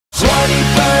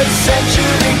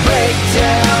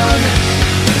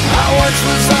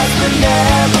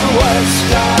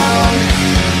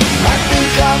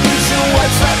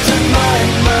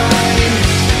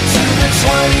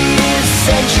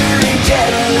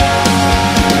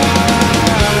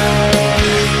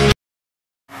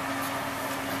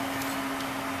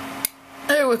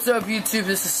What's up, YouTube?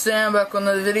 This is Sam back on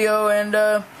another video, and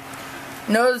no,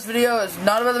 this video is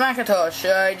not about the Macintosh.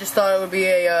 I just thought it would be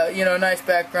a nice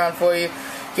background for you.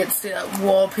 Get to see that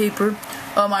wallpaper.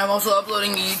 I'm also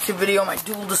uploading a YouTube video on my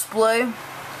dual display,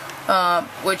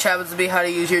 which happens to be how to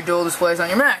use your dual displays on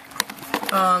your Mac.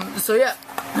 So yeah,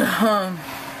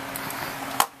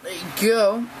 there you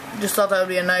go. Just thought that would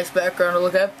be a nice background to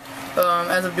look at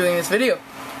as I'm doing this video.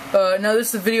 Now this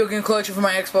is a video game collection for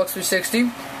my Xbox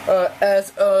 360.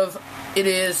 As of, it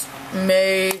is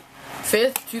May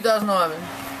 5th, 2011.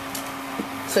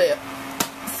 So yeah,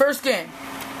 first game.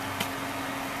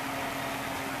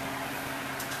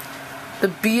 The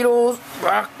Beatles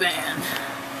Rock Band.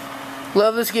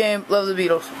 Love this game, love the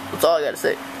Beatles. That's all I gotta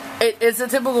say. It's a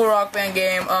typical Rock Band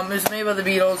game. It's made by the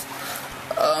Beatles.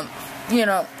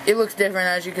 It looks different,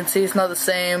 as you can see. It's not the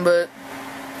same, but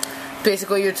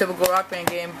basically your typical Rock Band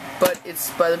game, but it's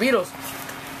by the Beatles.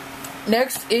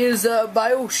 Next is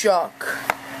BioShock.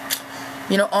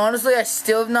 Honestly, I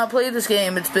still have not played this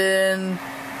game. It's been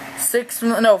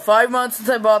 5 months since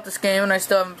I bought this game, and I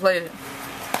still haven't played it.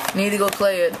 Need to go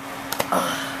play it.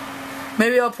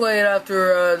 Maybe I'll play it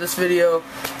after this video,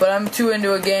 but I'm too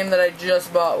into a game that I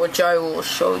just bought, which I will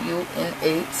show you in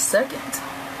a second.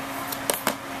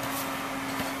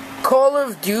 Call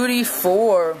of Duty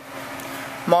 4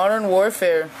 Modern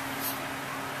Warfare.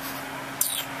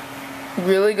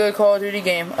 Really good Call of Duty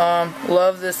game.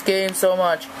 Love this game so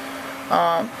much.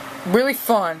 Really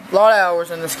fun. A lot of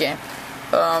hours in this game.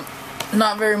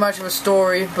 Not very much of a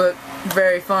story, but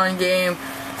very fun game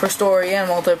for story and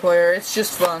multiplayer. It's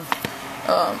just fun.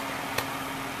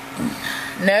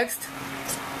 Next,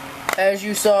 as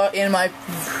you saw in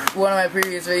one of my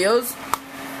previous videos,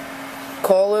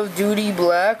 Call of Duty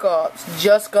Black Ops.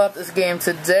 Just got this game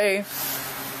today.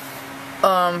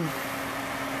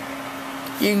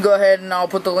 You can go ahead and I'll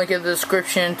put the link in the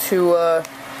description to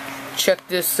check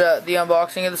this the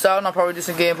unboxing of this out, and I'll probably do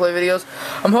some gameplay videos.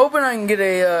 I'm hoping I can get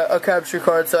a capture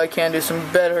card so I can do some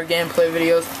better gameplay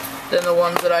videos than the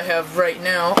ones that I have right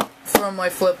now from my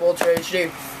Flip Ultra HD.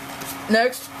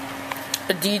 Next,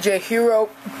 a DJ Hero.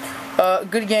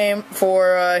 Good game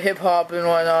for hip hop and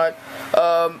whatnot.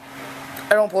 I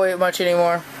don't play it much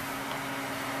anymore.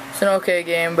 It's an okay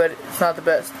game, but it's not the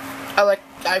best. I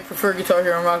prefer Guitar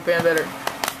Hero and Rock Band better.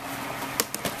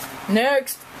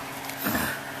 Next,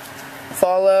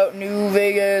 Fallout New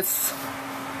Vegas.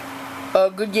 A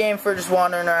good game for just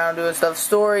wandering around doing stuff.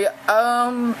 Story,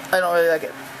 I don't really like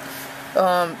it.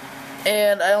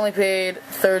 And I only paid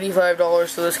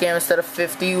 $35 for this game instead of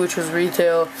 $50, which was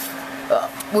retail,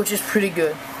 which is pretty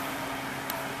good.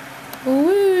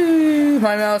 Whee!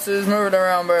 My mouse is moving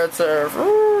around by itself.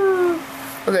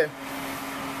 Okay.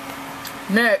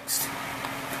 Next,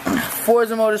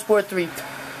 Forza Motorsport 3.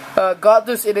 Got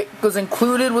this, it was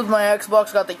included with my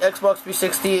Xbox, got the Xbox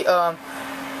 360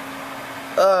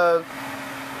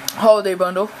 holiday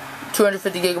bundle,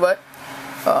 250 gigabyte.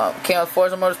 Came with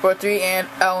Forza Motorsport 3 and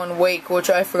Alan Wake, which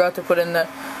I forgot to put in the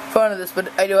front of this, but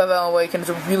I do have Alan Wake, and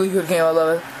it's a really good game. I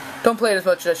love it. Don't play it as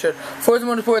much as I should. Forza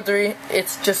Motorsport 3,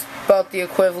 it's just about the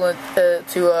equivalent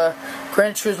to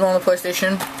Gran Turismo on the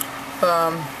PlayStation.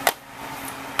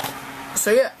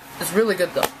 So yeah, it's really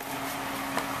good though.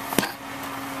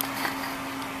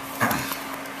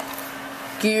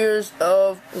 Gears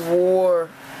of War.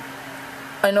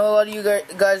 I know a lot of you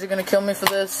guys are gonna kill me for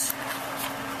this.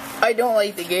 I don't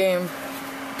like the game.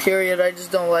 Period. I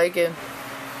just don't like it.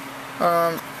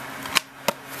 I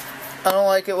don't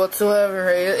like it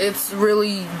whatsoever. It's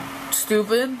really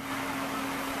stupid.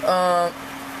 I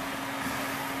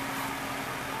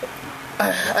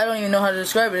don't even know how to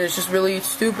describe it. It's just really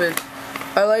stupid.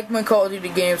 I like my Call of Duty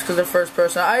games because they're first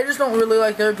person. I just don't really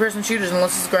like third person shooters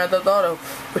unless it's Grand Theft Auto,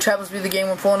 which happens to be the game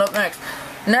we're pulling up next.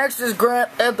 Next is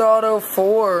Grand Theft Auto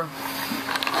 4.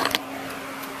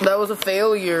 That was a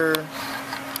failure.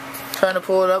 Trying to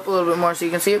pull it up a little bit more so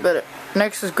you can see it better.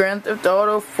 Next is Grand Theft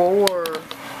Auto 4.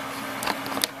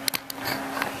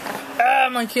 Ah,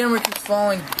 my camera keeps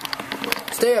falling.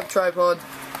 Stay up, tripod.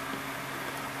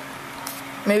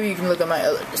 Maybe you can look at my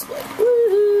other display.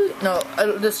 No,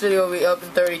 this video will be up in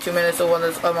 32 minutes, the one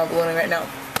that I'm uploading right now.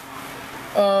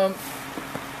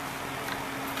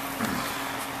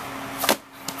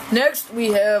 Next,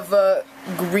 we have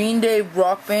Green Day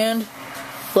Rock Band.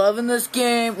 Loving this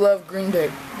game, love Green Day.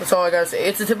 That's all I gotta say.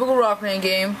 It's a typical Rock Band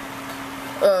game,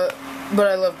 but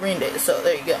I love Green Day, so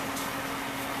there you go.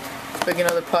 Let's pick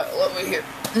another pile over here.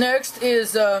 Next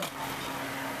is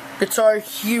Guitar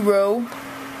Hero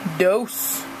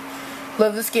Dose.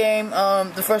 Love this game.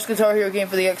 The first Guitar Hero game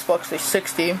for the Xbox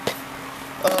 360.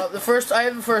 I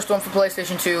have the first one for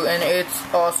PlayStation 2, and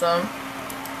it's awesome.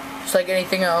 just like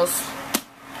anything else.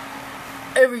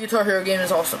 Every Guitar Hero game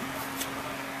is awesome.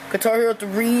 Guitar Hero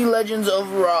 3 Legends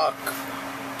of Rock.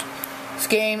 This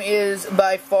game is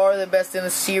by far the best in the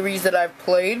series that I've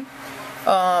played.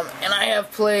 And I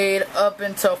have played up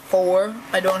until 4.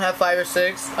 I don't have 5 or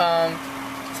 6.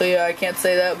 So yeah, I can't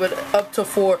say that, but up to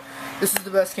 4, this is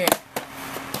the best game.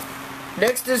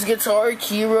 Next is Guitar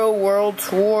Hero World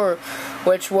Tour,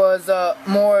 which was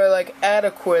more like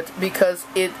adequate because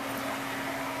it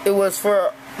was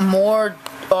for more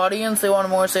audience. They wanted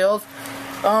more sales.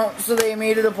 So they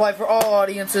made it apply for all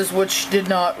audiences, which did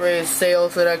not raise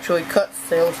sales. It actually cut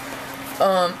sales.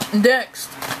 Next,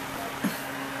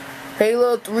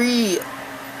 Halo 3.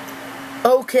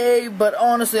 Okay, but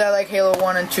honestly, I like Halo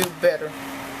 1 and 2 better.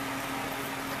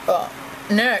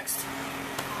 Next,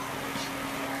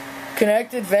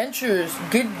 Connect Adventures.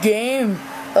 Good game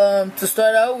to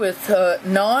start out with.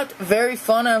 Not very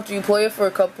fun after you play it for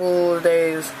a couple of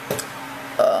days.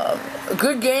 A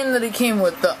good game that it came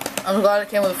with, though. I'm glad it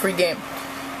came with a free game.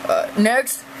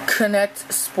 Next,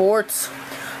 Connect Sports.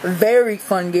 Very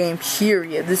fun game,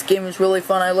 period. This game is really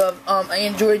fun. I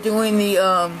enjoy doing the,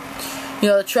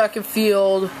 the track and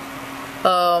field.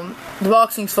 The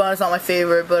boxing's fun. It's not my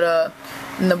favorite, but,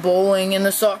 and the bowling and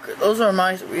the soccer. Those are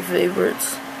my 3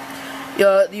 favorites.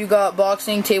 You got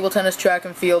boxing, table tennis, track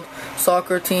and field,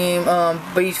 soccer team,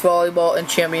 beach volleyball, and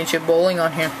championship bowling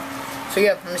on here. So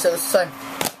yeah, let me set this aside.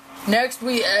 Next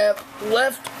we have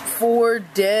Left 4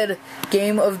 Dead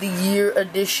Game of the Year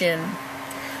Edition.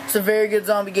 It's a very good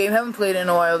zombie game. Haven't played it in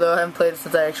a while though. I haven't played it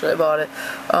since I actually bought it.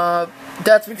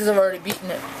 That's because I've already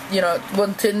beaten it.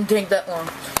 It didn't take that long.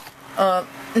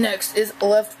 Next is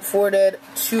Left 4 Dead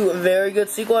 2. A very good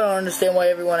sequel. I don't understand why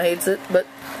everyone hates it, but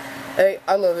hey,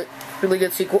 I love it. Really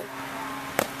good sequel.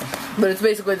 But it's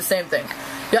basically the same thing.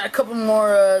 Got a couple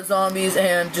more zombies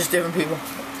and just different people.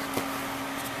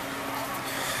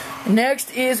 Next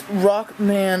is Rock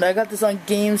Band. I got this on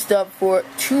GameStop for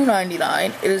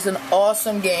 $2.99. It is an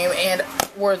awesome game and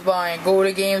worth buying. Go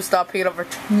to GameStop, pick it up for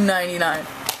 $2.99.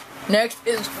 Next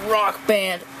is Rock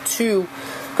Band 2.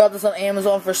 Got this on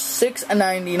Amazon for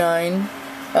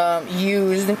 $6.99.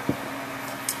 Used.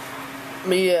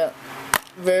 But yeah,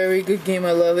 very good game.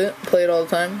 I love it. Play it all the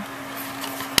time.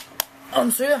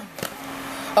 So yeah,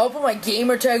 I'll put my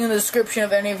gamer tag in the description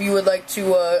if any of you would like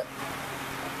to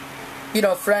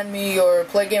friend me or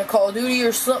play a game of Call of Duty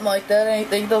or something like that.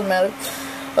 Anything, it doesn't matter.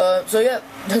 So yeah,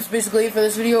 that's basically it for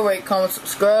this video. Rate, comment,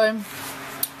 subscribe.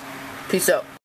 Peace out.